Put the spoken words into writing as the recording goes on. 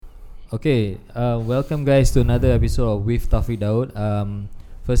Okay, welcome guys to another episode of With Taufik Daud.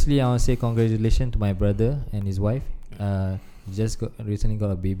 Firstly, I want to say congratulations to my brother and his wife. Recently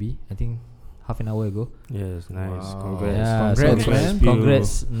got a baby. I think half an hour ago. Yes, nice. Wow. Congrats. Yeah, Congrats, man.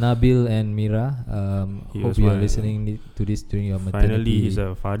 Congrats, Nabil and Mira. He Hope was you are my- listening to this during your maternity. Finally, he's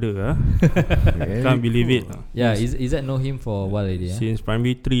a father. Can't believe it. Yeah, Izzat know him for a while already. Since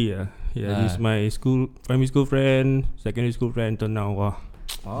primary 3. He's my primary school friend, secondary school friend until now. Wow.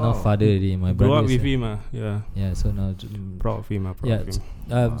 Now father already. My Grew brother up is with him. Yeah, so now Proud of him. Proud of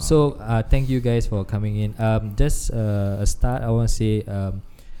him. So thank you guys for coming in. Just a start, I want to say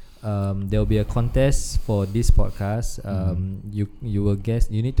there will be a contest for this podcast. You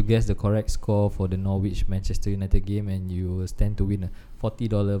need to guess the correct score for the Norwich Manchester United game, and you will stand to win a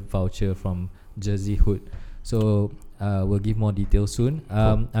 $40 voucher from Jersey Hood. So we'll give more details soon.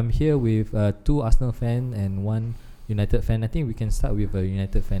 I'm here with 2 Arsenal fan and 1 United fan. I think we can start with a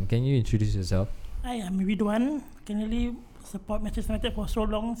United fan. Can you introduce yourself? Hi, I'm Ridwan. Currently support Manchester United for so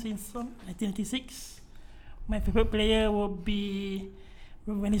long, since 1996. My favorite player will be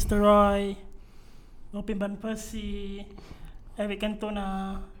Ruben Nistelrooy, Robin van Persie, Eric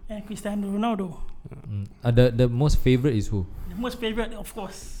Cantona, and Cristiano Ronaldo. The most favorite is who? The most favorite, of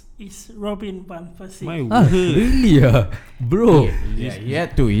course, is Robin van Persie. My Really? Bro. Yeah,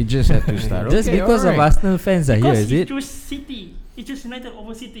 he just had to start. Just Okay, because of alright. Arsenal fans are here, Because is he it? chose City. He chose United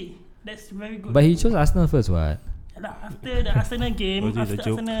over City. That's very good. But he chose Arsenal first, what? After the Arsenal game, Was it a after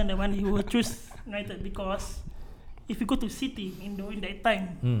joke? Arsenal, the one he will choose United, because if you go to City during that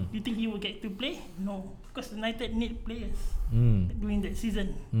time, you think he will get to play? No, because United need players during that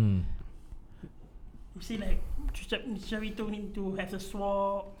season. You see, like Chavito need to have a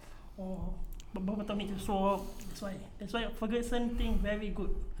swap, or Bobato need to swap. That's why Ferguson think very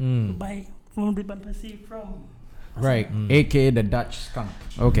good to buy from the Van Persie from. Right, aka the Dutch skunk.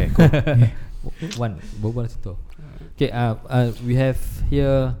 Okay, cool. Boba Sito. Okay, we have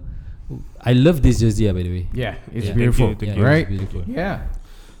here. I love this jersey, by the way. Yeah, it's Yeah. beautiful, Thank you. right? It's beautiful. Yeah.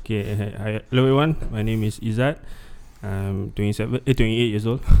 Okay, hi, hello everyone. My name is Izzat. I'm 28 years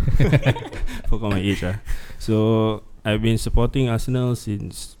old. Forgot my age. So I've been supporting Arsenal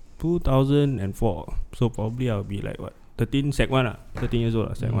since 2004. So probably I'll be like 13 years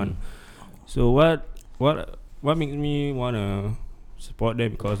old. Sec 1. So what makes me wanna support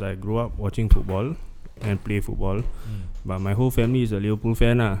them? Because I grew up watching football and play football, but my whole family is a Liverpool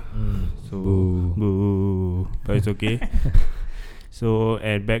fan. So boo. But it's okay. So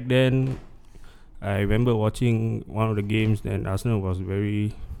and back then, I remember watching one of the games. Then Arsenal was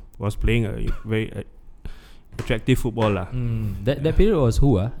playing a very attractive football lah. That period was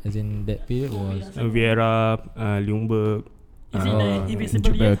who? As in that period was. Vieira, Ljungberg. Is it the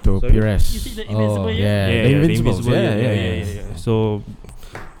Invisible year? Gilberto Sorry? Pires. Is it the Invisible year? Yeah, the Invincibles. Yeah. So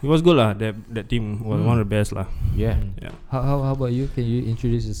it was good lah. That team was one of the best lah. Yeah. How about you? Can you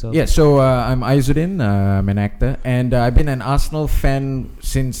introduce yourself? Yeah, so I'm Izzuddin, I'm an actor, and I've been an Arsenal fan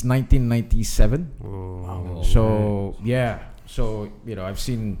since 1997. So I've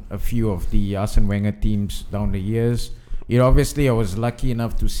seen a few of the Arsene Wenger teams down the years. Obviously I was lucky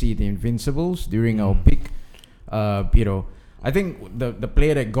enough to see the Invincibles during our peak. I think the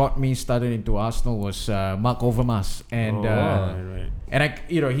player that got me started into Arsenal was Mark Overmars, and right. and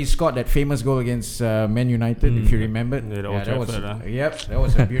he scored that famous goal against Man United, if you remember. Yeah, that was that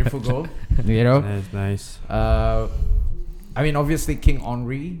was a beautiful goal. That's nice. I mean, obviously King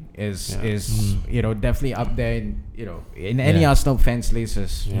Henry is definitely up there in any Arsenal fans' list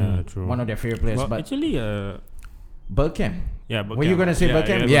as true. one of their favorite players. Well, but actually, Bergkamp. yeah. Were you gonna say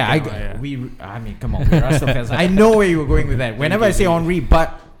Bergkamp? Yeah, I mean, come on, we're Arsenal fans. I know where you were going with that. Whenever I say Henry,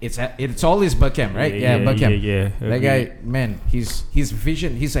 but it's always Bergkamp, right? Bergkamp. Yeah. That guy, man, his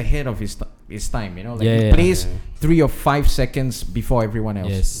vision, he's ahead of his time. He Yeah. plays 3 or 5 seconds before everyone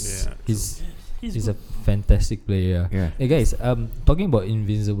else. Yes. Yeah, He's a fantastic player. Yeah. Hey guys, talking about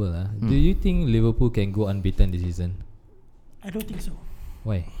Invincible, do you think Liverpool can go unbeaten this season? I don't think so.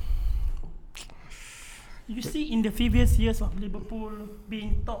 Why? You see, in the previous years of Liverpool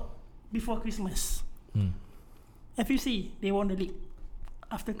being top before Christmas, FUC, they won the league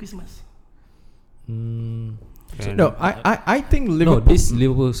after Christmas. No, I think Liverpool. this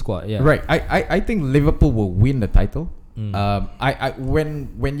Liverpool squad, yeah. Right. I think Liverpool will win the title. When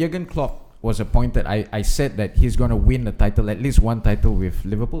Jurgen Klopp was appointed, I said that he's going to win the title, at least one title with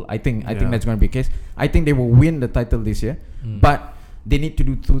Liverpool. I think that's going to be the case. I think they will win the title this year, but they need to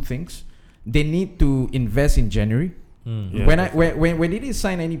do 2 things. They need to invest in January. When they didn't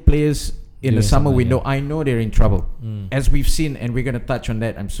sign any players in the summer window, I know they're in trouble, as we've seen, and we're going to touch on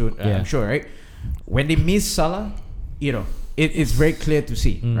that. I'm sure, right? When they miss Salah, it's very clear to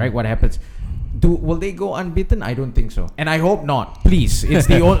see, right, what happens. Will they go unbeaten? I don't think so, and I hope not. Please, it's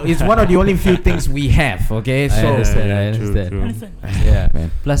it's one of the only few things we have. Okay, I so understand. True. Understand? Yeah. Man.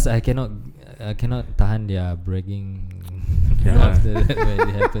 Plus, I cannot tahan their bragging Yeah. after that when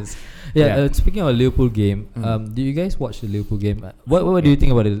it happens. Yeah. Speaking of Liverpool game, do you guys watch the Liverpool game? What do you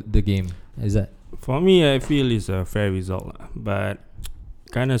think about the game? Is that For me, I feel it's a fair result, but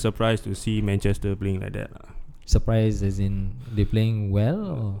kind of surprised to see Manchester playing like that. surprised as in they playing well?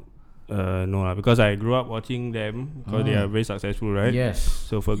 Or? No lah, because I grew up watching them because they are very successful, right? Yes.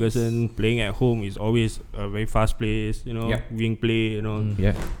 So Ferguson playing at home is always a very fast pace, wing play,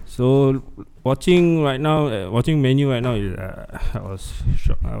 Yeah. So watching Man U right now is I was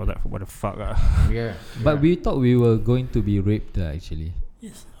shocked. I was like, what the fuck? Yeah. But we thought we were going to be raped actually.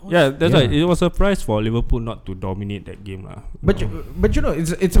 Yes. Yeah, that's why it was a surprise for Liverpool not to dominate that game lah. But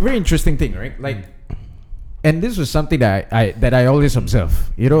it's a very interesting thing, right? Like, and this was something that I always observe.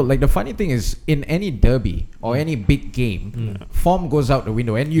 Like the funny thing is, in any derby or any big game, form goes out the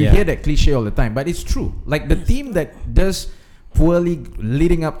window, and you hear that cliche all the time. But it's true. Like the team that does poorly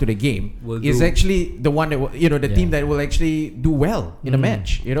leading up to the game is actually the one that the team that will actually do well in a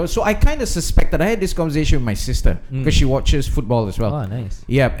match. So I kind of suspected. I had this conversation with my sister because she watches football as well. Oh, nice.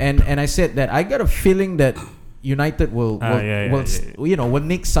 Yeah, and I said that I got a feeling that United will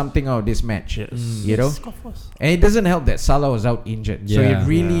nick something out of this match. Yes. Yes, of course. And it doesn't help that Salah was out injured, so it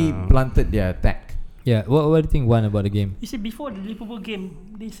really blunted their attack. Yeah. What do you think, Juan, about the game? You see, before the Liverpool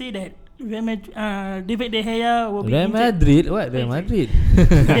game, they say that David De Gea will be Real injured. Madrid? What? Real Madrid?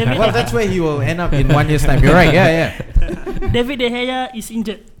 Well, that's where he will end up in 1 year's time. You're right. Yeah. David De Gea is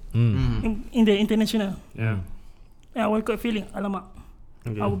injured in the international. Yeah. I was quite feeling, alamak.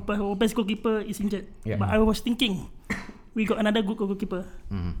 Okay. Our best goalkeeper is injured. Yeah. But I was thinking, we got another good goalkeeper.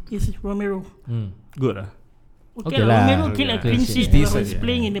 It's Romero. Good lah. Okay lah. Romero killed a Okay. clean He's sheet decent, when he's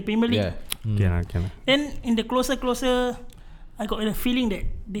playing in the Premier League. Yeah. Can lah. Then in the closer, I got the feeling that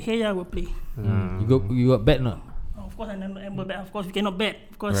De Gea will play. You got bet not? Of course, I never bet. Of course, we cannot bet.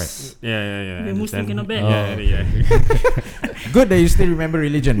 Of course, Right. Yeah. the Muslim cannot bet. Yeah. Good that you still remember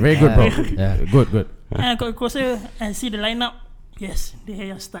religion. Very good, bro. Yeah. Good. And I got closer and see the lineup. Yes, De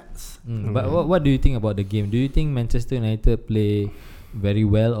Gea starts. But what do you think about the game? Do you think Manchester United play very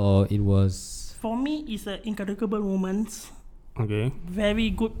well, or it was? For me, it's an incredible moments. Okay.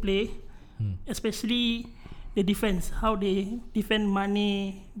 Very good play, especially the defense. How they defend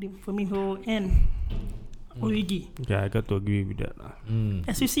Mane, Firmino, and Origi. Yeah, I got to agree with that lah.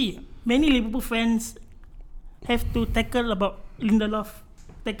 As you see, many Liverpool fans have to tackle about Lindelof,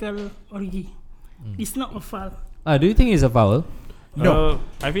 tackle Origi. It's not a foul. Do you think it's a foul? No.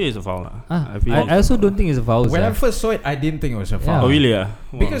 I feel it's a foul lah. I also don't think it's a foul. When I first saw it, I didn't think it was a foul. Oh really?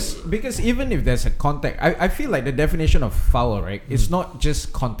 Because even if there's a contact, I feel like the definition of foul, right? It's not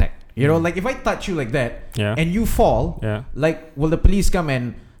just contact. Like if I touch you like that and you fall, like will the police come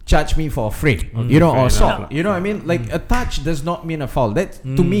and charge me for a frame, or assault? You know what I mean? Like a touch does not mean a foul. That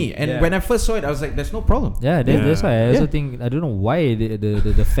to me. And when I first saw it, I was like, "There's no problem." Yeah, that's why I also think I don't know why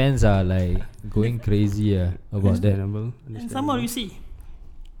the fans are like going crazy about that. And somehow you see,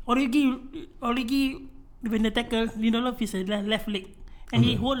 Origi when the tackle, Lindelof is a left leg, and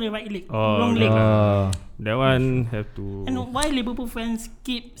he hold the right leg, wrong leg. That one have to. And why Liverpool fans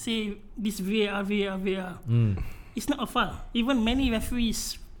keep say this VAR? It's not a foul. Even many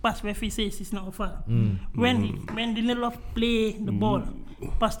past referees says it's not a foul. When Lindelof play the ball,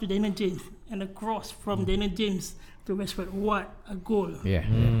 pass to Daniel James, and a cross from Daniel James to Rashford, what a goal!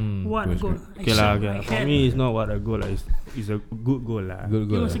 What a goal! Okay lah. For me, it's not what a goal lah. It's a good goal lah. Good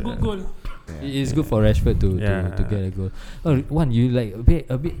It goal. was a good goal. It's good for Rashford to get a goal. Oh, Juan, you like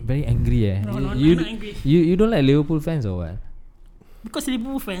a bit very angry No, I'm not angry. You don't like Liverpool fans or what? Because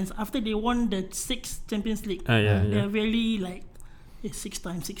Liverpool fans, after they won the 6th Champions League, they're really like, 6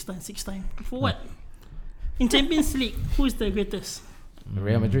 times. For what? In Champions League, who is the greatest?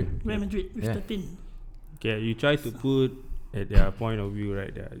 Real Madrid. Real Madrid with 13. Okay, you try to put at their point of view,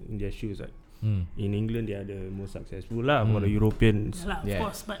 right? In their shoes, right? In England, they are the most successful lah for the Europeans. Of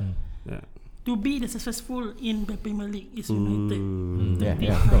course, but Yeah. to be the successful in the Premier League is United.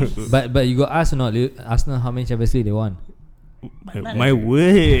 But you got Arsenal. Arsenal, how many Champions League they won? My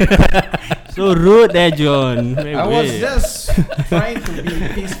word. So rude there, John. I was just trying to be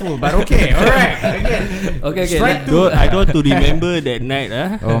peaceful, but okay, alright. Again. Okay. I don't want to remember that night.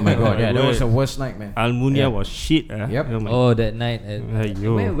 Oh my god, that was the worst night, man. Almunia was shit. Yep. Oh, that night.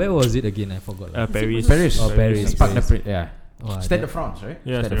 Where was it again? I forgot. Paris. Oh, Paris. Park the Prince. Stade de France, right?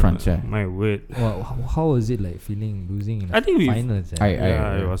 Yeah, Stade de France. Yeah. My word. How was it like feeling losing in I think we- finals?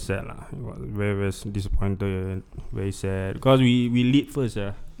 It was sad lah. It was very, very disappointed, very sad because we lead first.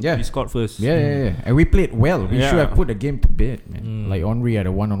 Yeah. We scored first. Yeah. And we played well. We should have put the game to bed, man. Like Henry had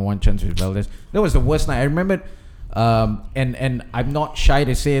a one-on-one chance with Valdez. That was the worst night. I remember, and I'm not shy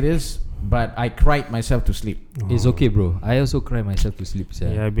to say this, but I cried myself to sleep. It's okay, bro. I also cried myself to sleep.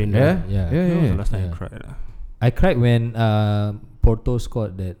 Yeah, I've been Yeah? there. Yeah. That was the Yeah. last time Yeah. I cried. I cried when Porto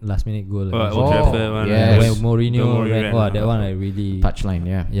scored that last minute goal. Old Trafford one. yes. When Mourinho Mourinho ran. ran, Wow, that one I really. Touchline,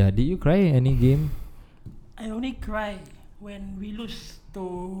 yeah. Yeah. Did you cry any game? I only cry when we lose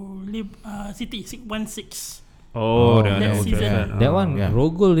to City 1-6. Oh, that that was season. bad. That one, yeah.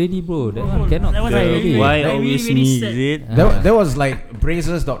 Rogol already, bro. That one Rogol. cannot That was cry very- already. Why Like, always really me? sad. Is it? That was like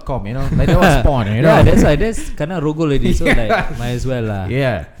Brazers.com, you know? Like that was porn, you know? Yeah, that's why. That's kind of Rogol already. So like, might as well lah.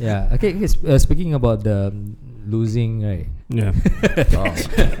 Yeah. Yeah. Okay. Speaking about the losing, right? Yeah.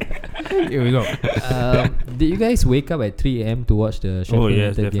 Here we go. Did you guys wake up at 3 a.m. to watch the Sheffield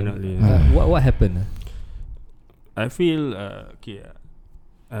yes, United game? definitely. What happened? I feel okay.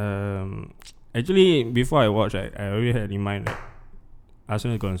 Actually, before I watched, I already had in mind that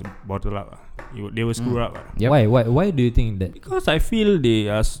Arsenal is going to bottle up. They will screw up. Yep. Why do you think that? Because I feel they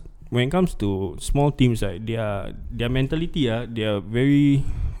are when it comes to small teams, right, their mentality, they are very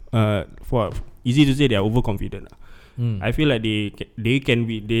for easy to say they are overconfident. I feel like they can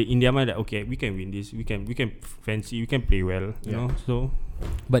be in their mind that okay, we can win this, we can fancy, we can play well, you know. So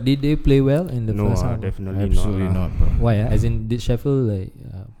But did they play well in the no, first half? definitely Absolutely not. not, bro. Why? As in, did Sheffield like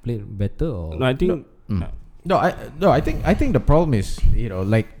play better or? No, I think I think the problem is, you know,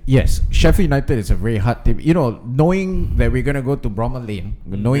 like, yes, Sheffield United is a very hard team. You know, knowing that we're gonna go to Bramall Lane,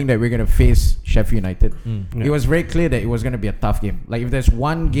 knowing that we're gonna face Sheffield United, Yeah. it was very clear that it was gonna be a tough game. Like, if there's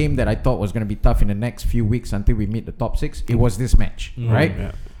one game that I thought was gonna be tough in the next few weeks until we meet the top 6, it was this match, right?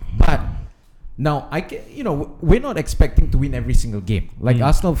 Yeah. But now we're not expecting to win every single game. Like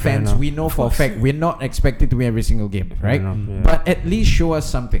Arsenal fans, enough. we know for a fact we're not expecting to win every single game, right? enough, yeah. But at least show us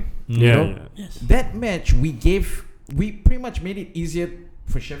something. You Yeah, know? yeah. Yes. That match we pretty much made it easier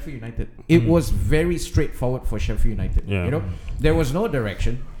for Sheffield United. It was very straightforward for Sheffield United. Yeah. You know, there was no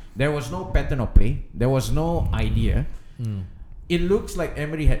direction, there was no pattern of play, there was no idea. It looks like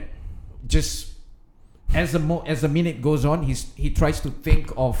Emery had just as the minute goes on, he tries to think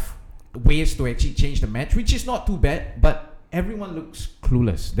of ways to actually change the match, which is not too bad, but everyone looks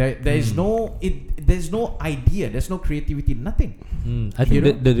clueless. There's no idea, there's no creativity, nothing. I think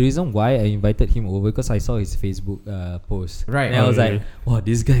the reason why I invited him over because I saw his Facebook post. Right. And I was Okay. like, wow,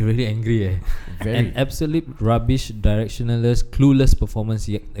 this guy really angry. Very. An absolute rubbish, directionless, clueless performance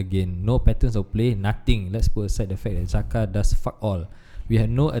yet again. No patterns of play, nothing. Let's put aside the fact that Xhaka does fuck all. We had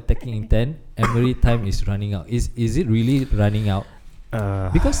no attacking intent. Emery time is running out. Is it really running out?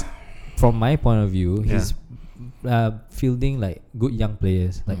 Because from my point of view, he's fielding like good young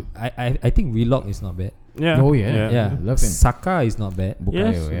players. Like I think Willock is not bad. Yeah. Oh, yeah. Yeah, Love him. Saka is not bad.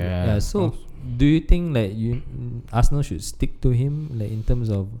 Bukayo, Yes. yeah. So do you think like Arsenal should stick to him like in terms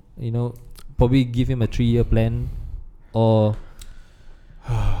of probably give him a 3-year plan or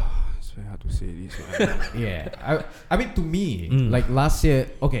It's very hard to say this one. Yeah, I mean, to me, Mm. like last year,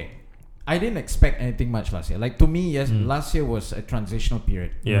 okay, I didn't expect anything much last year. Like, to me, yes, last year was a transitional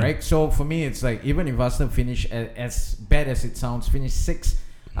period, Yeah. right? So for me, it's like, even if Arsenal finish as bad as it sounds, finish 6,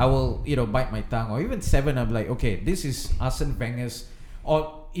 I will, bite my tongue, or even 7. I'm like, okay, this is Arsene Wenger's,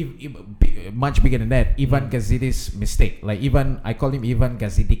 or much bigger than that, Ivan Gazidis' mistake. Like, I call him Ivan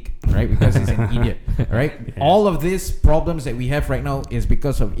Gazidik, right? Because he's an idiot, right? Yeah. All of these problems that we have right now is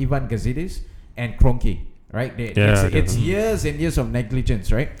because of Ivan Gazidis and Kroenke, right? It's years and years of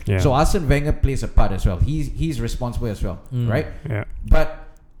negligence, right? Yeah. So Arsene Wenger plays a part as well. He's responsible as well, right? Yeah.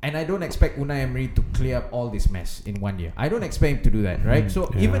 And I don't expect Unai Emery to clear up all this mess in 1 year. I don't expect him to do that, right?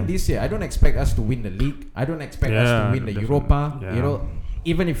 So Yeah. even this year, I don't expect us to win the league. I don't expect us to win the definitely. Europa. Yeah.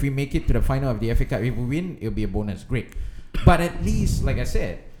 Even if we make it to the final of the FA Cup, if we win, it'll be a bonus. Great. But at least, like I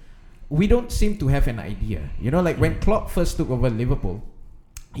said, we don't seem to have an idea. Like when Klopp first took over Liverpool,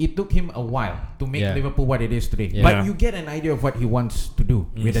 it took him a while to make Liverpool what it is today. Yeah. But you get an idea of what he wants to do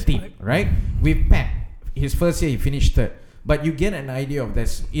with the team, right? With Pep, his first year he finished 3rd. But you get an idea of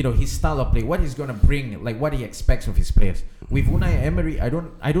this, his style of play, what he's gonna bring, like what he expects of his players. With Unai Emery, I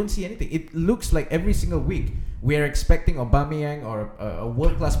don't see anything. It looks like every single week we are expecting Aubameyang or a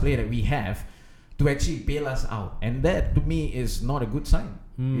world class player that we have to actually bail us out, and that to me is not a good sign.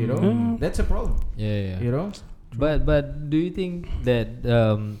 That's a problem. yeah. You know. But do you think that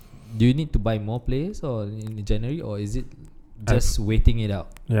do you need to buy more players or in January, or is it just waiting it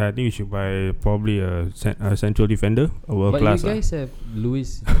out. Yeah, I think we should buy probably a central defender, a world But class. you guys have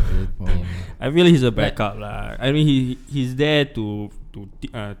Luis. I feel he's a backup lah. I mean he's there to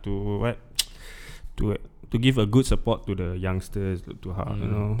what to give a good support to the youngsters to how you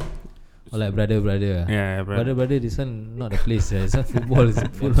know. Or like brother. Yeah, Brother. This one not the place. This one football.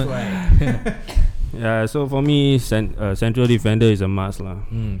 That's why. Yeah, so for me, central defender is a must lah.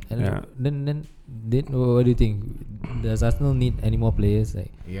 And Yeah. Then what do you think? Does Arsenal need any more players?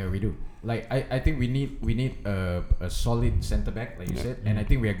 Like, Yeah, we do. Like I think we need a solid centre back, like you said, and I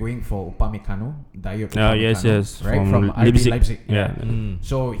think we are going for Upamecano, Dayot Upamecano, Yes, right from RB Leipzig. Yeah.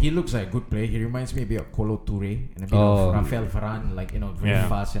 So he looks like a good player. He reminds me a bit of Kolo Touré and a bit of Rafael Varane, like very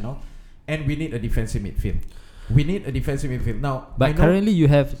fast and all. And we need a defensive midfield. Now, but currently you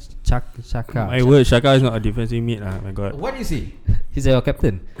have Xhaka. My word, Xhaka is not a defensive mid lah. My God. What is he? He's your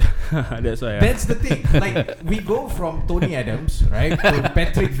captain. That's why. That's the thing. Like we go from Tony Adams, right, to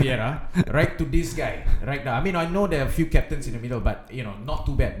Patrick Vieira, right, to this guy, right now. I mean, I know there are a few captains in the middle, but not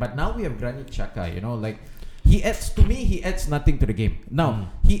too bad. But now we have Granit Xhaka. Like he adds nothing to the game.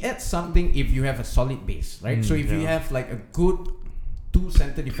 Now he adds something if you have a solid base, right? So if you have like a good two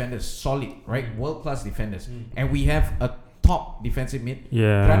center defenders, solid, right, world class defenders, and we have a top defensive mid.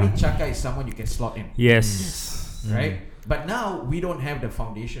 Yeah. Granit Xhaka is someone you can slot in. Yes. Right. But now we don't have the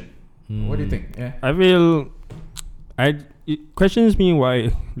foundation. What do you think? Yeah. I feel it questions me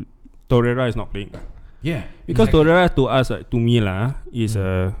why Torreira is not playing. Yeah. Because exactly. Torreira to us, to me lah, is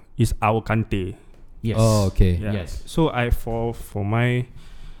our Kante. Yes. Oh, okay. Yeah. Yes. So for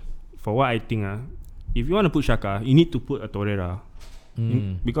what I think if you want to put Xhaka, you need to put a Torreira.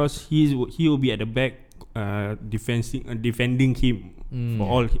 Because he will be at the back defending him for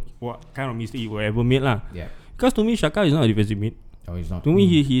all what kind of mistake he will ever made lah. Yeah. Because to me Xhaka is not a defensive mid. Oh, he's not. To me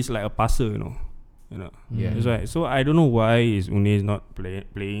he's like a passer, you know. Yeah. That's why. So I don't know why Unai is not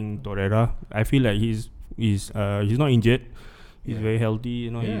playing Torreira. I feel like he's not injured. He's very healthy,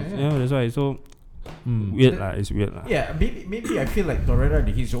 that's why. So it's weird lah. Yeah, maybe I feel like Torreira,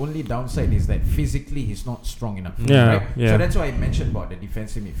 his only downside is that physically he's not strong enough. Yeah, Right? yeah. So that's why I mentioned about the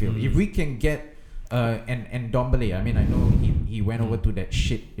defensive midfield. If we can get and Dombele, I mean, I know he went over to that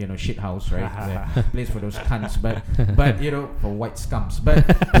shit house, right? That plays for those cunts, but for white scums. But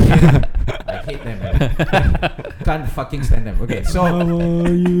I hate them, man. Can't fucking stand them. Okay, so I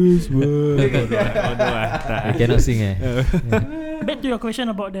cannot sing. Back to your question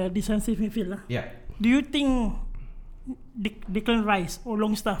about the defensive midfield. Yeah. Do you think Declan Rice or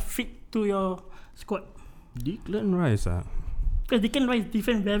Longstaff fit to your squad? Declan Rice Because Declan Rice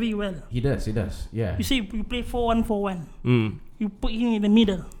defend very well. He does. Yeah. You see, you play 4-1-4-1. Mm. You put him in the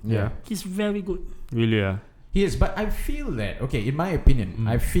middle. Yeah. He's very good. Really He is, but I feel that, okay, in my opinion,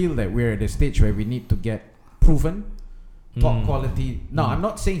 I feel that we're at the stage where we need to get proven top quality. Now, I'm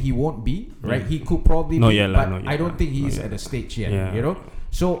not saying he won't be, right? He could probably Not be, yet but not yet I don't think he's Not at yet. the stage yet, Yeah.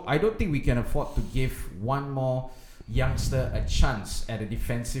 So I don't think we can afford to give one more youngster a chance at a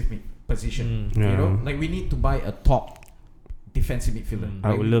defensive position, Yeah. Like we need to buy a top defensive midfielder.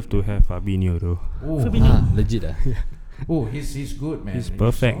 I would love to have Fabinho though. Oh, Fabinho. Legit he's good, man. He's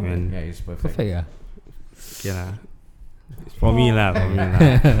perfect, solid. man. Yeah, he's perfect. Perfect Okay lah. For me lah.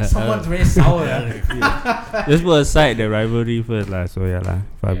 Someone's very sour. Just put aside the rivalry first lah. So yeah lah.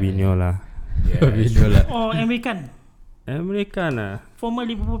 Fabinho lah. Yeah, Or American. American Former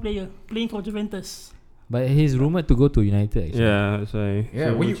Liverpool player playing for Juventus. But he's rumored to go to United actually. Yeah, sorry.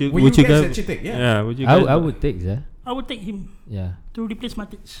 Yeah, So would you guys guys- actually take? Yeah. Yeah, would you I guys would take I would take him Yeah. to replace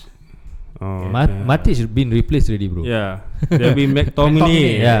Matic. Oh, Matic been replaced already, bro. Yeah. There'll be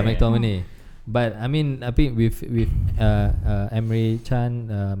McTominay. Yeah, McTominay. But I think with Emre Can,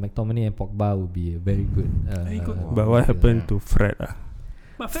 McTominay and Pogba would be very good. Very good. But what happened to Fred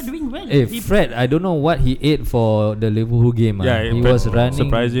But Fred doing well. Fred, I don't know what he ate for the Liverpool game. Yeah, he Fred was running.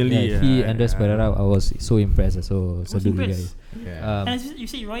 surprisingly, he yeah, Andres yeah. Pereira. I was so impressed. So Was do you impressed. guys. Yeah. And you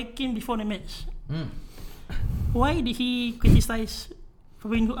see, Roy Keane before the match. Mm. Why did he criticize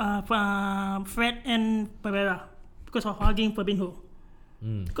Fred and Pereira? Because of hugging Fabinho.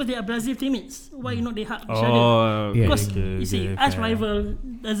 Because they are Brazil teammates. Why not they hug each other? Oh, Yeah. Because you see, as rival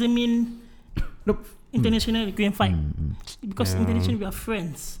doesn't mean international we can fight. Because international we are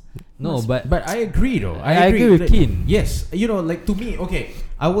friends. No, but I agree though. I agree with Like, Keane. Yes, like to me, okay,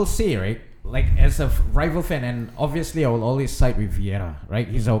 I will say, right, like as a rival fan, and obviously I will always side with Vieira, right?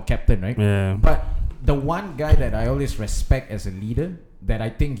 He's our captain, right? Yeah. But the one guy that I always respect as a leader, that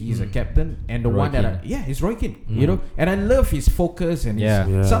I think he's a captain, and the Roy one that Keane. is Roy Keane, and I love his focus and Yeah.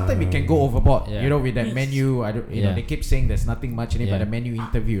 his, sometimes he can go overboard, Yeah. with that Yes. menu. I don't, Yeah. they keep saying there's nothing much in it, but Yeah. the menu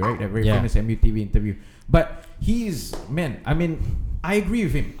interview, right? That very Yeah. famous MUTV interview. But he's man. I mean, I agree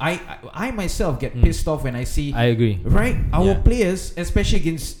with him. I myself get pissed off when I see. I agree. Right, our players, especially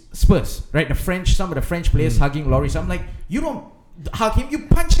against Spurs, right? Some of the French players hugging Lloris. I'm like, you don't hug him, you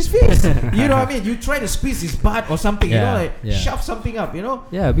punch his face. You know what I mean? You try to squeeze his butt or something. You know, like shove something up. You know?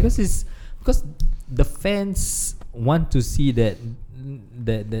 Yeah, because the fans want to see that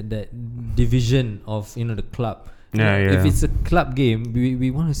division of the club. If it's a club game,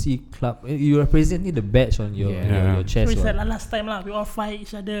 we want to see club. You representing the badge on your chest. So it's like last time lah, we all fight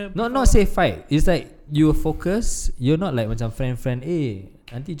each other. Not say fight. It's like you focus. You're not like macam friend.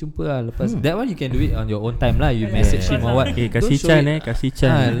 Nanti jumpa lah lepas. That one you can do it on your own time lah. You message him or what. Kasih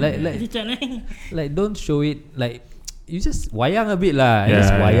Chan. Like don't show it like you just wayang a bit lah.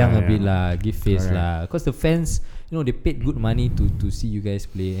 A bit lah. Give face lah. Because the fans, they paid good money to see you guys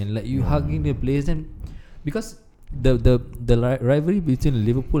play, and like you hugging the players, and because the rivalry between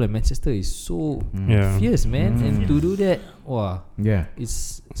Liverpool and Manchester is so fierce, man. And to do that,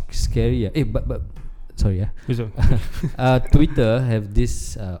 it's scary. But sorry, Twitter have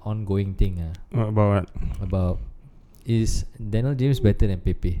this ongoing thing. About what? About is Daniel James better than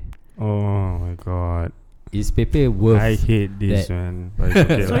Pepe? Oh my god. Is Pepe worth? I hate this, man. But it's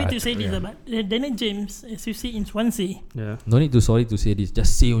okay. Sorry to say this, but Daniel James, as you see in Swansea. No need to sorry to say this.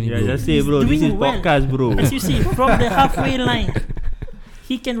 Just say only, bro. Just say, bro. This is podcast, bro. As you see, from the halfway line,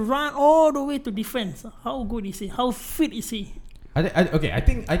 he can run all the way to defense. How good is he? How fit is he? I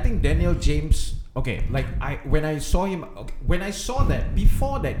think Daniel James. Okay, like when I saw him, when I saw that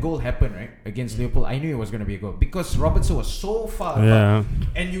before that goal happened, right, against Liverpool, I knew it was going to be a goal because Robertson was so far apart,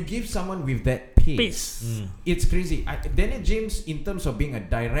 and you give someone with that pace. It's crazy. Daniel James, in terms of being a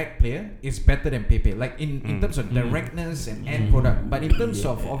direct player, is better than Pepe. Like in terms of directness and end product, but in terms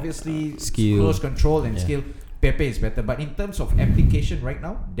of obviously skill, close control and skill, Pepe is better. But in terms of application right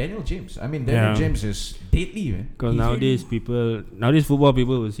now, Daniel James. I mean, Daniel James is deadly, man. Because nowadays football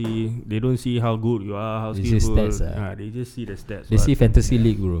people will see, they don't see how good you are, how skillful. They just see the stats. They see fantasy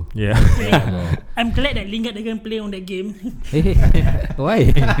league, bro. Yeah. I'm glad that Lingard didn't play on that game. Why?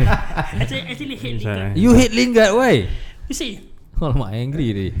 actually hate Lingard. You hate Lingard? Why? You see, I'm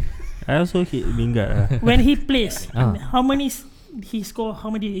angry already. I also hate Lingard. When he plays, how many he score? How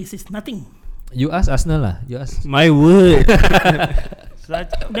many assists? Nothing. You ask Arsenal lah. You ask. My word.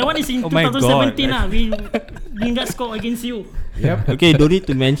 That one is in 2017 lah. Lingard scored against you. Yep. Okay, don't need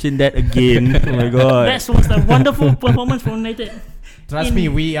to mention that again. Oh my god. That was a wonderful performance from United. Trust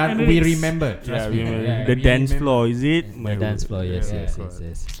me, we remember. Trust me. The dance floor, is it? The dance floor, yes.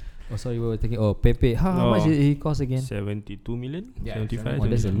 Oh, sorry, we were thinking. Oh, Pepe. How much did he cost again? 72 million. Yeah, 75. Oh,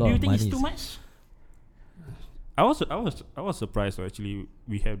 that's a lot. Do you of think money. it's too much? I was surprised. So actually,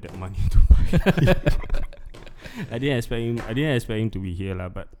 we have that money to buy. I didn't expect him to be here lah.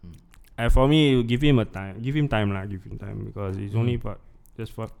 But for me, give him time because he's only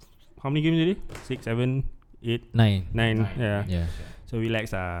just for how many games already? 6, 7, 8, 9. Yeah. So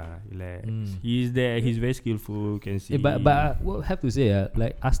relax. He's there. He's very skillful. Can see. But what have to say?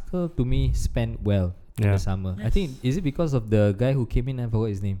 Like Arsenal to me spent well in the summer. Yes. I think is it because of the guy who came in? I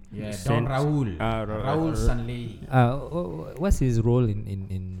forgot his name. Yeah, Don Raul. Raul Sanley. What's his role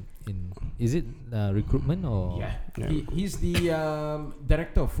in is it recruitment or? Yeah. He's the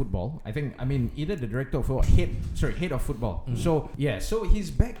director of football. I mean either the director of football, head of football. So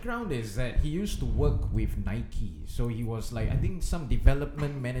his background is that he used to work with Nike. So he was like, I think, some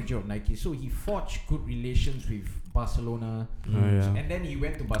development manager of Nike. So he forged good relations with Barcelona, and then he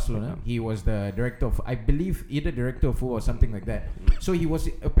went to Barcelona. He was the director of, I believe, either director of football or something like that. So he was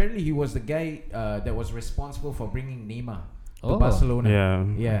the guy that was responsible for bringing Neymar to Barcelona.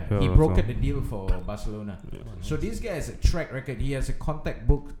 Yeah. He brokered the deal for Barcelona. So this guy has a track record. He has a contact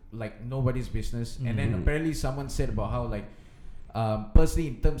book like nobody's business. And then apparently someone said about how like personally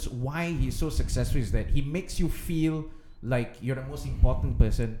in terms why he's so successful is that he makes you feel like you're the most important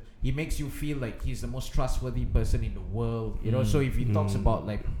person. He makes you feel like he's the most trustworthy person in the world. You know, so if he talks about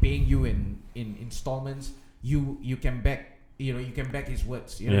like paying you in installments, you can back his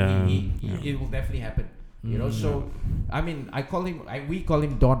words. You know, it will definitely happen. You know, so I mean, we call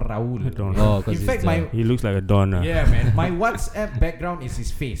him Don Raul. In fact, he looks like a Don. Yeah, man. My WhatsApp background is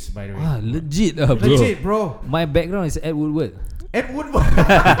his face, by the way. Legit, bro. Legit, bro. My background is Ed Woodward. Ed Woodward.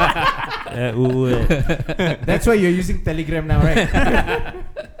 That's why you're using Telegram now, right?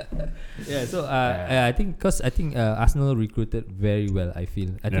 Yeah, so I think Arsenal recruited very well. I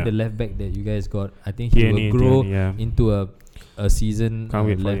think the left back that you guys got, I think he will grow into a season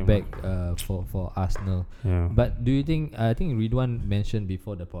left back for Arsenal. But do you think? I think Ridwan mentioned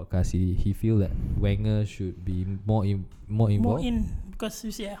before the podcast he feel that Wenger should be more involved. Because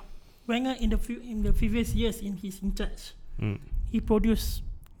you see, Wenger in the previous years in his in charge, he produced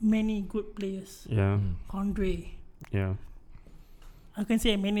many good players. Yeah. Andre, Yeah. I can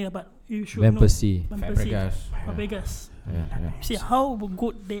say many, but you should Van know. Persie. Van Persie, Fabregas. Fabregas. Yeah. See how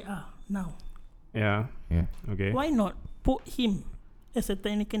good they are now. Yeah. Yeah. Okay. Why not put him as a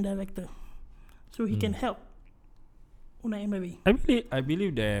technical director so he can help Unai Emery? I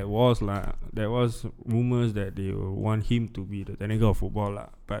believe there was rumors that they want him to be the technical of football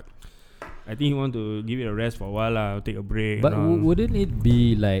lah. But I think he want to give it a rest for a while lah, take a break. But wouldn't it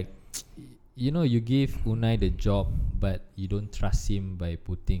be like, you give Unai the job, but you don't trust him by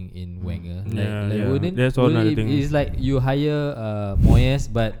putting in Wenger? Wouldn't that's all another thing. It's like you hire Moyes,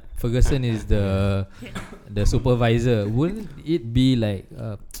 but Ferguson is the supervisor. Wouldn't it be like,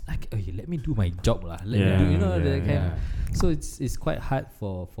 let me do my job lah? Let me do, that kind. So it's quite hard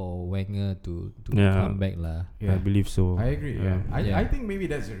for Wenger to come back lah. I believe so. I agree. Yeah. I think maybe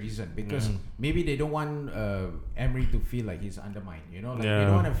that's the reason, because maybe they don't want Emery to feel like he's undermined. They don't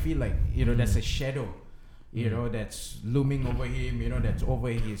want to feel like there's a shadow, that's looming over him. That's over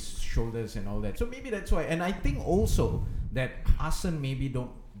his shoulders and all that. So maybe that's why. And I think also that Arsene maybe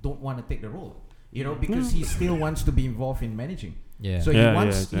don't want to take the role, because he still wants to be involved in managing. Yeah. So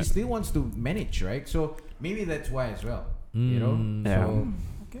he still wants to manage, right? So maybe that's why as well. Yeah. So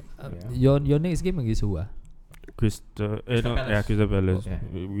Your next game against who? Crystal Palace.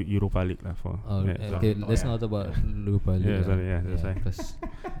 Europa League lah for. Okay, let's not talk about Europa League. That's why. Because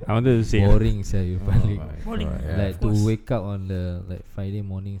I wanted to say boring, Europa League. Boring. Like to wake up on the Friday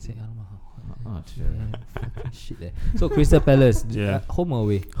morning, say, shit. So Crystal Palace, home or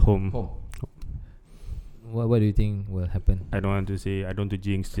away? home. What do you think will happen? I don't want to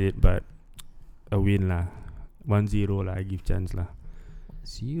jinx it, but a win lah. 1-0 lah, I give chance lah.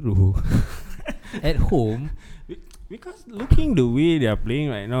 0 at home. Because looking the way they are playing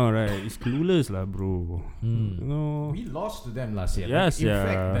right now, right, it's clueless lah, bro. we lost to them last year. Yes, in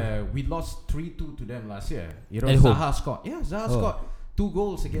fact, we lost 3-2 to them last year. At home. Zaha scored. Yeah, Zaha scored 2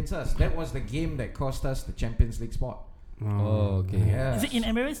 goals against us. That was the game that cost us the Champions League spot. Okay. Yeah. Is it in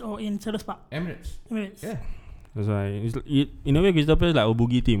Emirates or in Selhurst Park? Emirates? Emirates. Yeah. That's why in a way Crystal Palace like a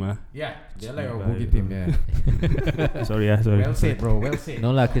boogie team ah. Yeah, they're like a boogie team. Yeah. sorry. Well said, bro. Well said.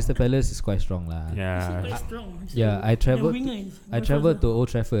 No lah, Crystal Palace is quite strong lah. Yeah. Quite strong. Yeah, I travelled to Old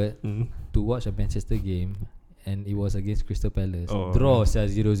Trafford Mm. to watch a Manchester game, and it was against Crystal Palace. Oh. Draw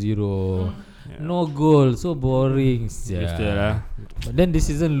 0-0. No goal, so boring. Wasted lah. But then this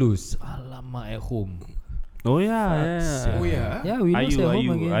season lose. Alamak, at home. Oh yeah. Oh yeah. Yeah, we lost at home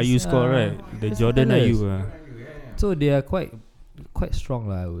against Ayu score right. The Crystal Jordan Palace. Ayu. So they are quite strong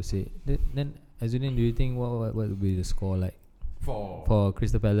lah, I would say. Then Azuddin, do you think what will be the score like for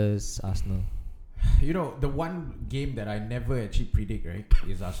Crystal Palace, Arsenal? The one game that I never actually predict, right,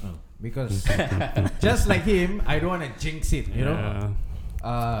 is Arsenal, because just like him, I don't want to jinx it.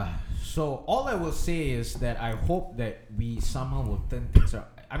 So all I will say is that I hope that we somehow will turn things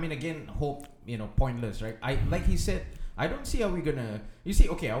around. I mean, again, hope, pointless, right? Like he said, I don't see how we're gonna. You see,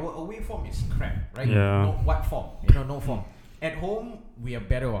 okay, our away form is crap, right? Yeah. No, what form? No form. At home, we are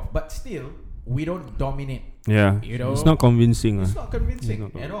better off, but still, we don't dominate. Yeah. It's not convincing. It's not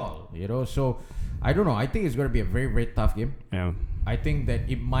convincing at all. So I don't know. I think it's gonna be a very, very tough game. Yeah. I think that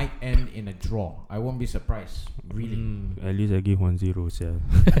it might end in a draw. I won't be surprised. Really. At least I give 1-0.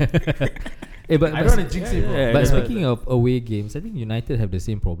 But I don't want to jinx it, bro. But speaking of away games, I think United have the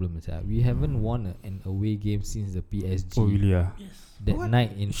same problem. We haven't won an away game since the PSG. Oh really? Yes. That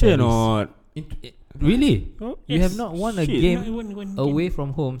night in Sure Paris. not. Really? Oh, We Yes. have not won a Shit. game No, away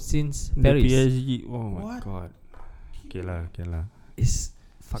from home since The Paris. PSG. Oh my What? god. Okay lah. It's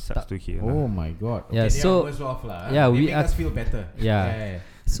fucked Sucks up. to hear. Oh my god. Yeah, Okay, they so- are worse off lah. yeah, They we make are- us feel better. Yeah.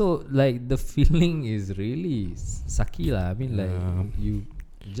 So like the feeling is really sucky lah. I mean like you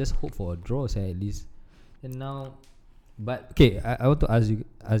just hope for a draw, at least. And now, but okay, I want to ask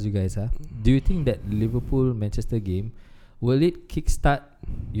you guys, do you think that Liverpool Manchester game will it kickstart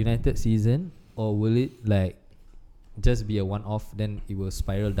United season, or will it like just be a one-off? Then it will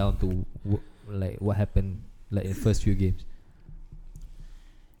spiral down to like what happened like in first few games.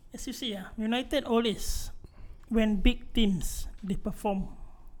 As you see, United always, when big teams they perform,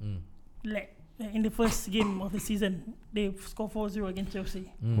 like in the first game of the season, they score 4-0 against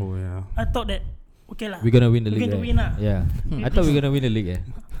Chelsea. Oh yeah. I thought that okay lah. We're gonna win the We're league. going to right? win lah. Yeah, I thought we were gonna win the league.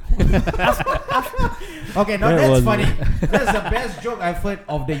 Okay, now That that's was- funny. That's the best joke I've heard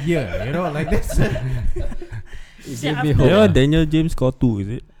of the year. Like that's. It See, gave me after- hope. Yeah, Daniel James scored 2, is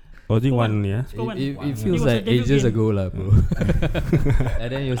it? Or is it Score 1? Yeah. Score one. It It feels was like a debut ages game. ago lah, bro. And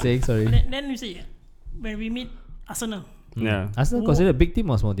then you're saying sorry. Then you see, when we meet Arsenal, Yeah. Arsenal considered a big team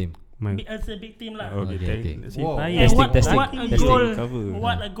or small team? It's a big team lah. Okay, Okay. Whoa.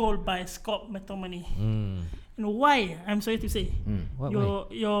 What a goal by Scott McTominay. And why? I'm sorry to say, Why?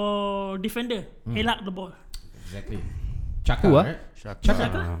 your defender elak the ball. Exactly. Chaka, Who, right?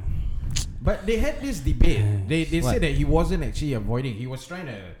 Chaka. But they had this debate. They said that he wasn't actually avoiding. He was trying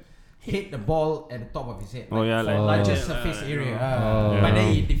to hit the ball at the top of his head. Oh, yeah, like larger that. surface area. Yeah. But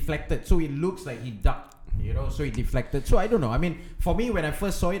then he deflected, so it looks like he ducked. You know, so he deflected. So I don't know. I mean, for me, when I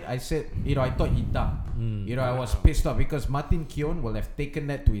first saw it, I said, I thought he ducked. You know, I was pissed off because Martin Keown will have taken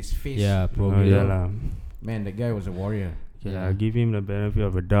that to his face. Yeah, probably. Yeah lah. Man, the guy was a warrior. Yeah, give him the benefit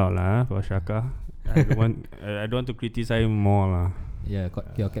of a doubt lah for Shaka. I don't want to criticize him more lah. Yeah,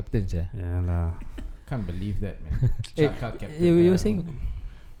 your captains, yeah. Yeah lah. Can't believe that, man. Chaka captain. You were saying?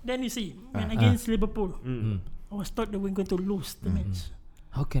 Then you see, when against Liverpool, Mm. I was thought that we're going to lose the match.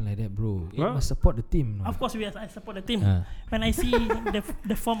 How can like that, bro? You What? must support the team. No? Of course, I support the team. Ah. When I see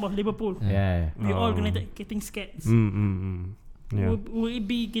the form of Liverpool, Yeah. we all getting scared. Yeah. Will it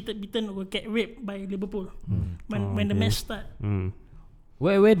be get beaten or get raped by Liverpool when the Okay. match start?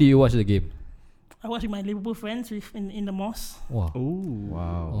 Where do you watch the game? I watch with my Liverpool friends in the mosque. Wow.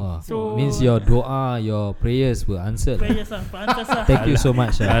 Wow. Wow. So Means your doa, your prayers were answered. prayers lah, for answers lah. Thank you so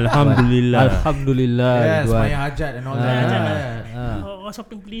much. Alhamdulillah. Alhamdulillah. Yes, Tuan. my hajat and all Ah, that. I was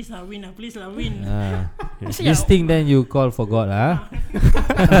hoping please lah win. You see, This thing then you call for God, ah?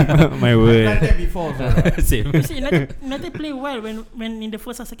 My I've word. done that before. So. Same. You see, United play well when in the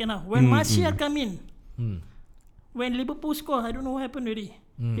first or second half. When Martial come in, when Liverpool score, I don't know what happened already.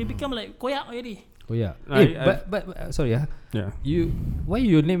 They become like koyak already. Oh yeah. I- But sorry, Yeah. why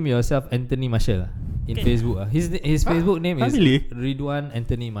you name yourself Anthony Marshall in Okay. Facebook? His Facebook name is really? Ridwan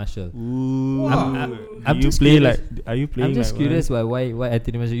Anthony Marshall. Ooh. I'm you just play curious. Are you playing? I'm just like curious why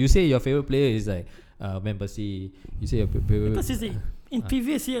Anthony Marshall. You say your favorite player is like Man Persie. You say your favorite. Because you see, in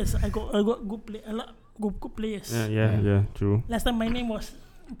previous years, I got a lot good players. Yeah. True. Last time my name was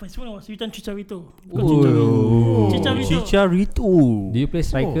Yutan Chicharito. Chicharito. Do you play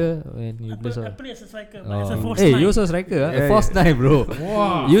striker when you play? I play as a striker, but as a false Hey, nine. you also striker? Yeah, False nine, bro.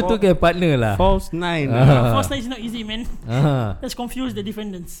 Wow. You two can partner lah. False 9. False nine is not easy, man. Ah. Let's confuse the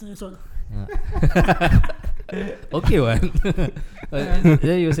defendants. That's all. Okay, one.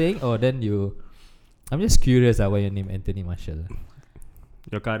 Then you were saying, then you. I'm just curious why your name Anthony Marshall.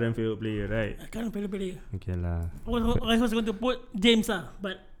 Your current favorite player, right? I can't play. Okay lah. I was going to put James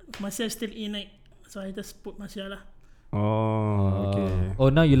but Martial still in it, so I just put Martial lah. Oh, okay. Oh,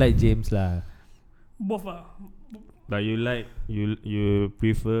 now you like James lah. Both But you like you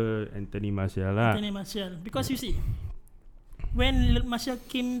prefer Anthony Martial lah. Anthony Martial, because you see, when Martial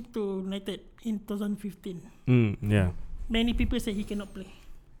came to United in 2015, Yeah. many people say he cannot play.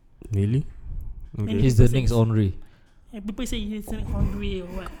 Really? Okay. He's the next Henry. People say he's not hungry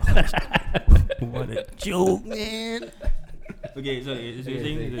or what. What a joke, man. Okay, so you're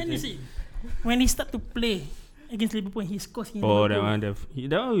saying. Then you see, when he start to play against Liverpool, he scores. Oh, that one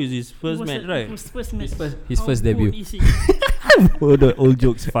was his first match, right? First match. His first debut. Is he? Oh, the old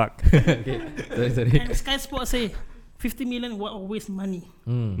jokes, fuck. Sorry. And Sky Sports say 50 million what a waste money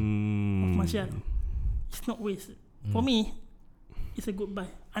of Martial. It's not waste. For me, it's a good buy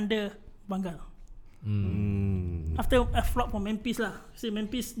under Bangal. After a flop from Memphis lah. See,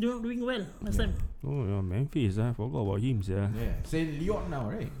 Memphis doing well last time. Oh, yeah, Memphis. I forgot about him, sir. Yeah. Say Lyon now,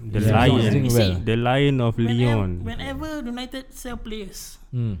 right? The Yeah, lion, he's doing well. the lion of Lyon. Whenever United sell players,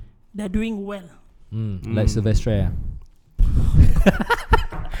 they're doing well. Like Silvestre.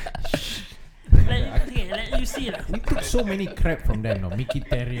 Like you see lah. We took so many crap from them, no?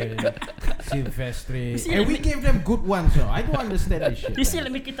 Mkhitaryan, Silvestre, see, and we gave them good ones. No? I don't understand this shit. You see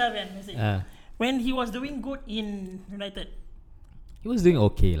like Mkhitaryan, you see. When he was doing good in United, He was doing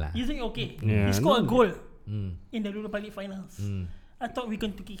okay lah. he's doing okay. Yeah, He scored a goal Mm. in the Europa League finals. Mm. I thought we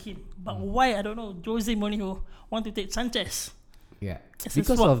going to kick him, but why I don't know. Jose Mourinho want to take Sanchez. Yeah. As a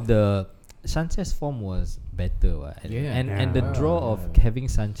Because swap. of the Sanchez form was better, Yeah. and the draw of having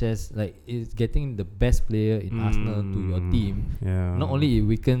Sanchez like is getting the best player in Arsenal to your team. Yeah. Not only it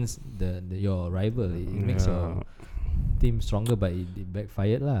weakens your rival, it makes your team stronger, but it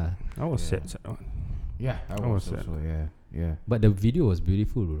backfired lah. I was sad that one. Yeah, I was also, yeah. But the video was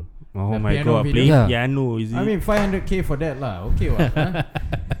beautiful, bro. Oh The my piano god, video. playing Yeah. piano, is it? I mean, 500k for that lah. Okay, what? Huh?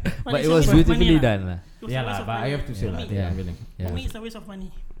 But it's it a was waste of beautifully money lah. done lah. It was Yeah a waste lah, of but I money. have to say For lah. me- I think I'm willing. Yeah. For me, it's a waste of money.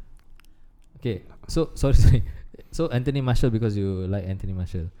 Okay, so sorry. So Anthony Marshall, because you like Anthony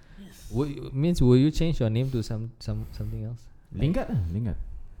Marshall, Yes. will you change your name to something else? Lingard lah, Lingard.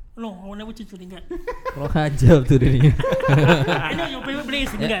 No, I will never change to Lingard. Kurang ajar tu dia ni. I know your favorite player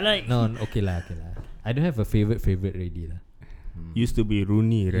is Lingard, like. No, okay lah. I don't have a favorite already lah. Used to be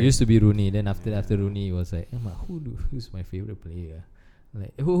Rooney, right? Used to be Rooney. Then after Rooney, it was like, who's my favorite player?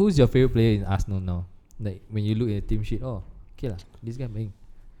 Like who's your favorite player in Arsenal now? Like when you look at the team sheet, okay lah, this guy playing.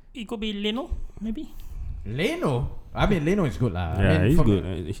 It could be Leno, maybe. Leno? I mean, Leno is good lah. Yeah, I mean, he's for good.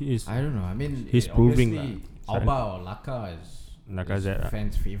 me, I don't know. I mean, he's proving obviously lah. Alba or Laka is Lacazette,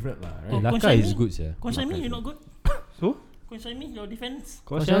 fans' favorite lah, Hey, right? Laka is good, sir. Koscielny, you're not good. So? Koscielny, your defense.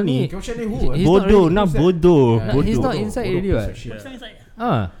 Koscielny. Koscielny who? He's not Bodoh, really- not who's that? bodoh. Yeah, He's Bodoh. not inside already, piece what? of shit. Koscielny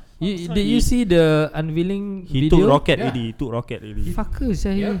inside. Did you see the unveiling He video? took rocket Yeah. already. He took rocket already. Fucker,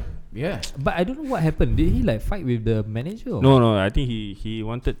 sir. Yeah. But I don't know what happened. Did he like fight with the manager? Or? No. I think he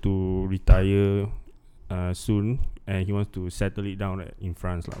wanted to retire soon, and he wants to settle it down in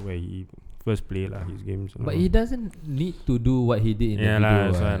France, like where he first play his games. But he doesn't need to do what he did in Yeah the video. lah,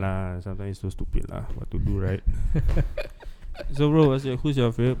 that's why lah. Sometimes it's so stupid lah. What to do, right? So bro, who's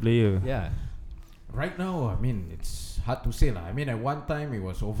your favorite player? Yeah. Right now, I mean, it's hard to say lah. I mean, at one time it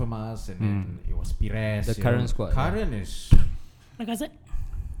was Overmars and then it was Pires. The you current know. squad, Current is, Lacazette.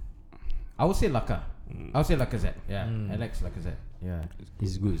 I would say Laka. I would say Lacazette. Yeah, Mm. Alex Lacazette. Yeah,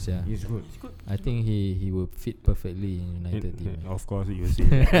 He's good, yeah. he's good. I think he will fit perfectly in United team. Of course, you will see.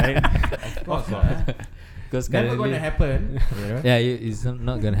 Right? Of course, Because never gonna happen. You know? Yeah, it's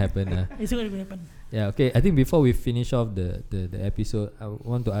not gonna happen. It's going to happen. Yeah, okay. I think before we finish off the episode, I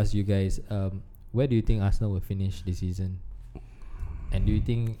want to ask you guys, where do you think Arsenal will finish this season? And do you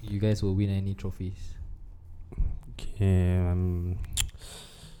think you guys will win any trophies? Okay, I'm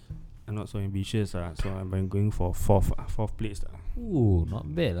not so ambitious so I'm going for fourth place Ooh, not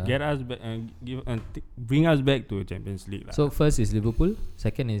bad. Get us back and bring us back to Champions League So first is Liverpool,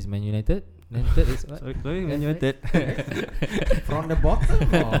 second is Man United, then third is what? sorry, Man United. From the bottom.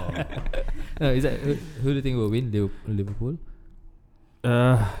 Or? Oh. No, is that who do you think will win? Liverpool?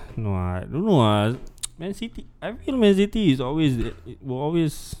 No, I don't know. Man City. I feel Man City is will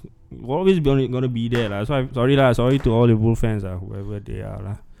always gonna be there lah. So sorry to all Liverpool fans whoever they are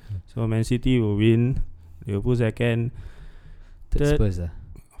lah. So Man City will win, Liverpool second, Third third. Spurs.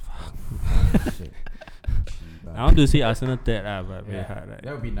 Shit. I want to say Arsenal third but very hard, right?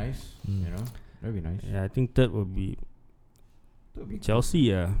 That would be nice. Mm. You know, that would be nice. Yeah, I think third will be That would be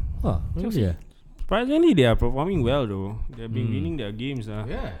Chelsea. Oh, really? Yeah. Surprisingly, they are performing well though. They've been winning their games.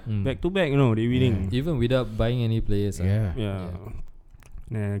 Yeah. Back to back, they're winning. Even without buying any players. Yeah. Yeah.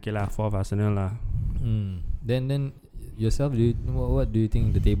 Okay lah, fourth Arsenal lah. Then yourself, what do you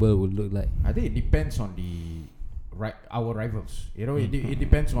think the table would look like? I think it depends on our rivals. You know, it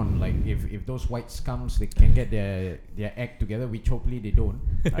depends on like if those white scums they can get their act together, which hopefully they don't.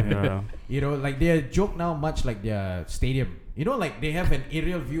 I mean, Yeah. you know, like their joke now much like their stadium. You know, like they have an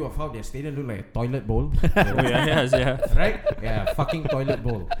aerial view of how their stadium look like a toilet bowl. Oh yeah. Right? Yeah, fucking toilet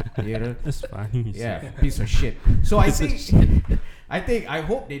bowl. You know? That's funny. Yeah, piece of shit. So I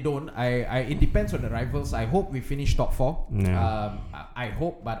hope they don't. It depends on the rivals. I hope we finish top 4. Yeah. I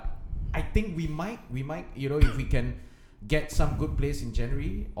hope, but I think we might, you know, if we can get some good plays in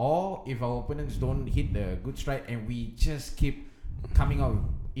January, or if our opponents don't hit the good stride and we just keep coming out,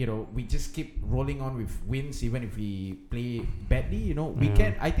 you know, we just keep rolling on with wins even if we play badly, you know, we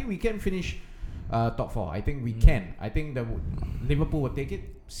can. I think we can finish top 4. I think we can. I think Liverpool will take it.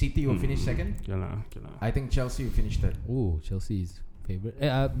 City will finish second. Okay lah. I think Chelsea will finish third. Oh, Chelsea is favorite.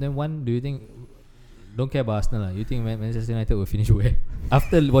 Then one, do you think? Don't care about Arsenal lah. You think Manchester United will finish where?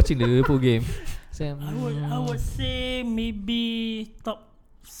 After watching the Liverpool game, I would say maybe top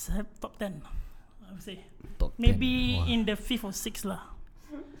 10. I would say top 10. maybe Wow. in the 5th or 6th lah.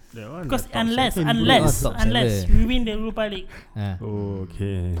 Because Because unless Top we win the Europa League,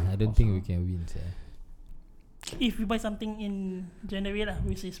 Okay. I don't think we can win. if we buy something in January lah,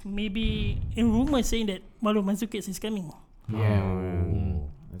 which is maybe in rumor saying that Malo Mandzukic is coming. Yeah.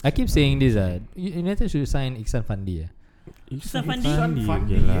 I keep saying this. United should sign Iksan Fandi. Iksan Fandi.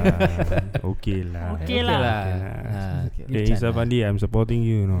 Okay lah. Okay lah. Okay lah. Iksan Fandi, I'm supporting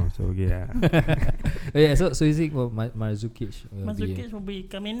you, so okay lah. Yeah, so you think Mandzukic will be? Mandzukic will be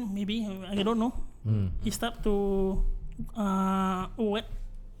coming, maybe. I don't know. He start to what?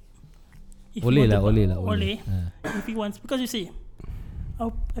 Ole. If he wants, because you see, I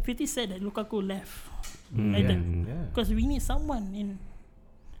pretty sad that Lukaku left. Yeah. Because we need someone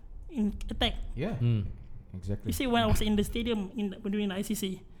in attack. Yeah. Exactly. You see, when I was in the stadium during the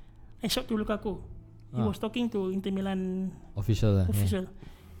ICC, I shouted to Lukaku. He was talking to Inter Milan Official. official.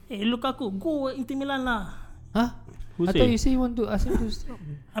 Hey, Lukaku, go Inter Milan lah. Huh? Who I say? thought you say you want to ask him to stop.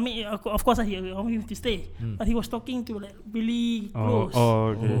 I mean, of course, he want him to stay. But he was talking to like really close.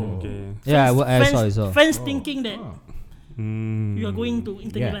 Okay. Yeah, I saw. Fans thinking that You are going to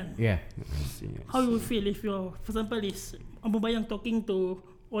Inter Yeah, Milan. yeah. I see. How you will feel if you're, for example, is Aubameyang talking to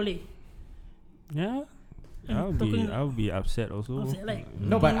Ole? Yeah. talking- I'll be upset also. Upset, like-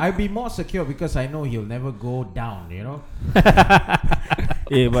 No, but I'll be more secure because I know he'll never go down. You know.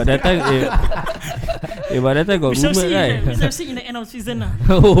 But that time, but that time got We shall rumor, see. right? We shall see in the end of season.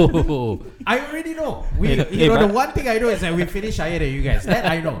 Oh, I already know. Hey, The but- one thing I know is that we finish higher than you guys. That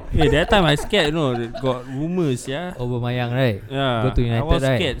I know. That time I scared, got rumors, yeah. Aubameyang, right? Yeah, Go to United, I was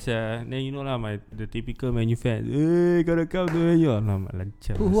right? scared, yeah. Then you know lah, the typical Man U fan. Gotta come to Man U. Alamak,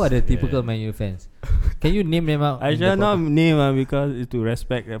 lancar. Who are the typical Man U fans? Can you name them out? I in the shall not podcast? name because it's to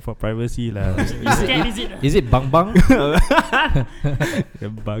respect for privacy lah. You scared, is it? Is it Bang Bang? The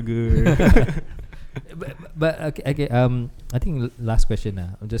bugger. but okay. I think last question.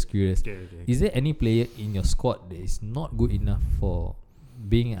 I'm just curious. Okay. Is there any player in your squad that is not good enough for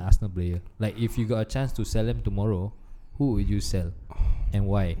being an Arsenal player? Like if you got a chance to sell them tomorrow, who would you sell, and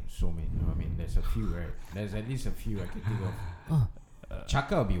why? So many. I mean, there's a few, right? There's at least a few I can think of. Ah.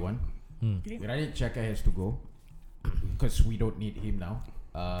 Chaka will be one. Okay. Granit Xhaka has to go because we don't need him now.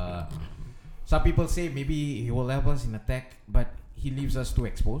 Some people say maybe he will help us in attack, but he leaves us too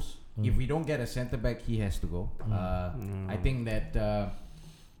exposed. If we don't get a centre back, he has to go. I think that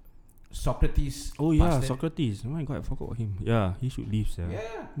Socrates. Oh yeah, busted. Socrates. Oh my god, I forgot about him. Yeah, he should leave, sir. Yeah.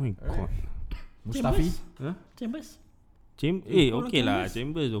 Oh my god. Mustafi. Huh? Chambers. Okay lah.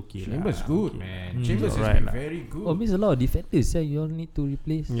 Chambers okay lah. Chambers good, Okay. man. Chambers has alright been lah. very good. Oh, means a lot of defenders. You all need to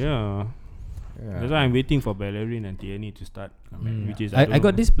replace. Yeah. That's why I'm waiting for Bellerin and Tierney to start. Which is I don't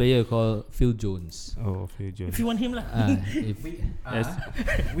got know. this player called Phil Jones. Oh, Phil Jones. If you want him lah. If Yes.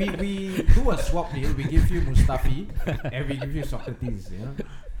 We do a swap deal. We give you Mustafi and we give you Socrates. You know?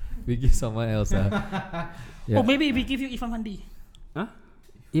 we give someone else. Or maybe we give you Irfan Fandi.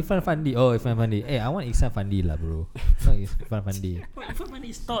 Irfan Fandi. Oh, Irfan Fandi. Hey, I want Ihsan Fandi lah, bro. Not Irfan Fandi. Well, Irfan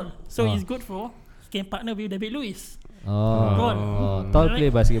Fandi is tall, so Oh. it's good for he can partner with David Luiz. Oh, tall play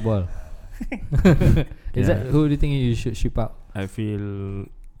basketball. Is Yeah. that who do you think you should ship out? I feel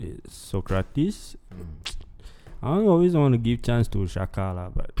it's Socrates. I always want to give chance to Shaka lah,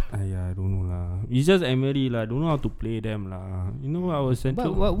 but I don't know lah. It's just Emery lah. Don't know how to play them lah. You know our But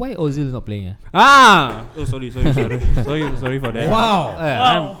central. why Ozil not playing? Oh, sorry for that. Wow.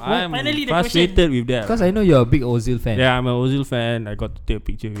 I'm Finally the frustrated with that. Because I know you're a big Ozil fan. Yeah, I'm a Ozil fan. I got to take a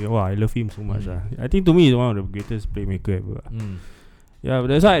picture with him. Wow, I love him so much. I think to me he's one of the greatest playmaker ever. Yeah, but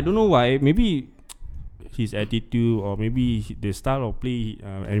that's why I don't know why. Maybe his attitude or maybe the style of play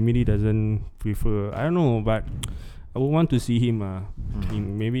Emery doesn't prefer. I don't know, but I would want to see him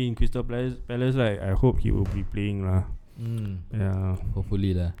maybe in Crystal Palace, right? I hope he will be playing lah. Yeah,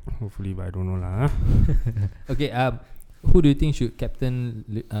 Hopefully lah. hopefully, but I don't know lah. Okay. Who do you think should captain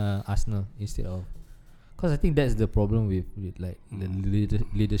Arsenal instead of? Because I think that's the problem with like the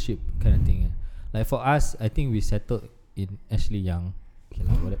leadership kind of thing. Like for us, I think we settled in Ashley Young. Okay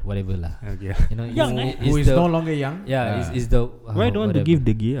lah, whatever lah. Okay. You know, Young, Who is no longer young? Yeah, is the Why don't want to whatever. give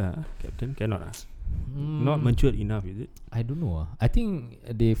the gear, captain? Cannot Not matured enough, is it? I don't know. I think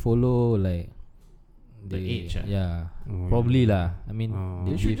they follow like The age, Yeah, Oh, probably yeah. lah. I mean, Oh.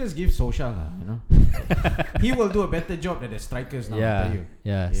 You they should give- just give Social lah. You know, he will do a better job than the strikers now. I tell you.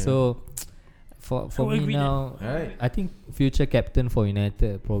 yeah. Yeah. So for I me agree now, Right. I think future captain for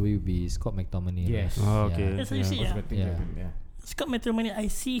United probably will be Scott McTominay. Yes. Oh, okay. That's what you see. I was Yeah. gonna think of Yeah. him, yeah. Scott McTominay, I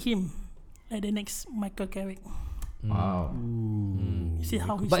see him like the next Michael Carrick. Wow. You see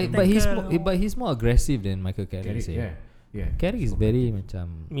how he's But he's more aggressive than Michael Carrick. Carrick, yeah. Carrick is very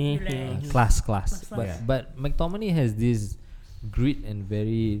macam Relax. class. Yeah. But McTominay has this grit and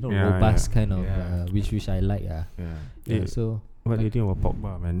very Yeah, robust kind of Yeah. which I like. Yeah. Yeah. Eh, So What do you think about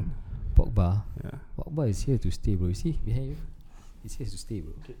Pogba, man? Pogba is here to stay, bro. You see behind you, he's here to stay,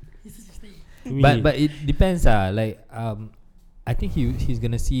 bro. To me, But it depends. Like I think he's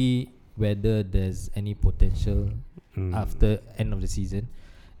gonna see whether there's any potential after end of the season.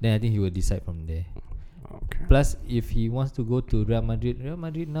 Then I think he will decide from there. okay. Plus, if he wants to go to Real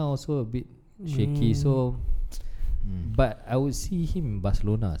Madrid now also a bit shaky. So, but I would see him in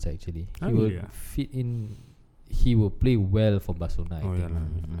Barcelona actually. He will Really, fit in. He will play well for Barcelona. Oh I yeah, think.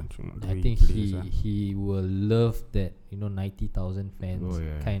 lah. I think he will love that 90,000 fans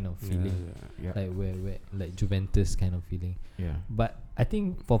kind of feeling, Yeah. like where like Juventus kind of feeling. Yeah. But I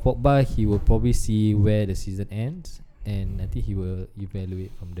think for Pogba, he will probably see where the season ends, and I think he will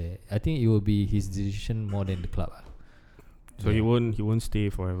evaluate from there. I think it will be his decision more than the club. So he won't stay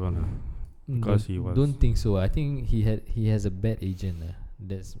forever, lah. Because he was. Don't think so. I think he has a bad agent.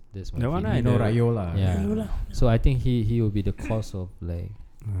 That's my That one feeling. I You know the- Raiola. Yeah. Raiola. So I think he will be the cause of like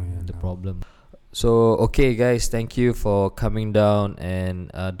the yeah. problem. So okay guys, thank you for coming down, and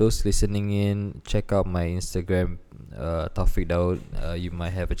those listening in, check out my Instagram, Taufik Daud. You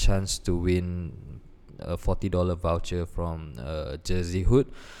might have a chance to win a $40 voucher from Jersey Hood.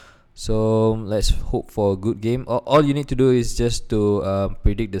 So let's hope for a good game. All you need to do is just to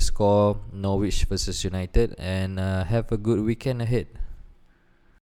predict the score, Norwich versus United, and have a good weekend ahead.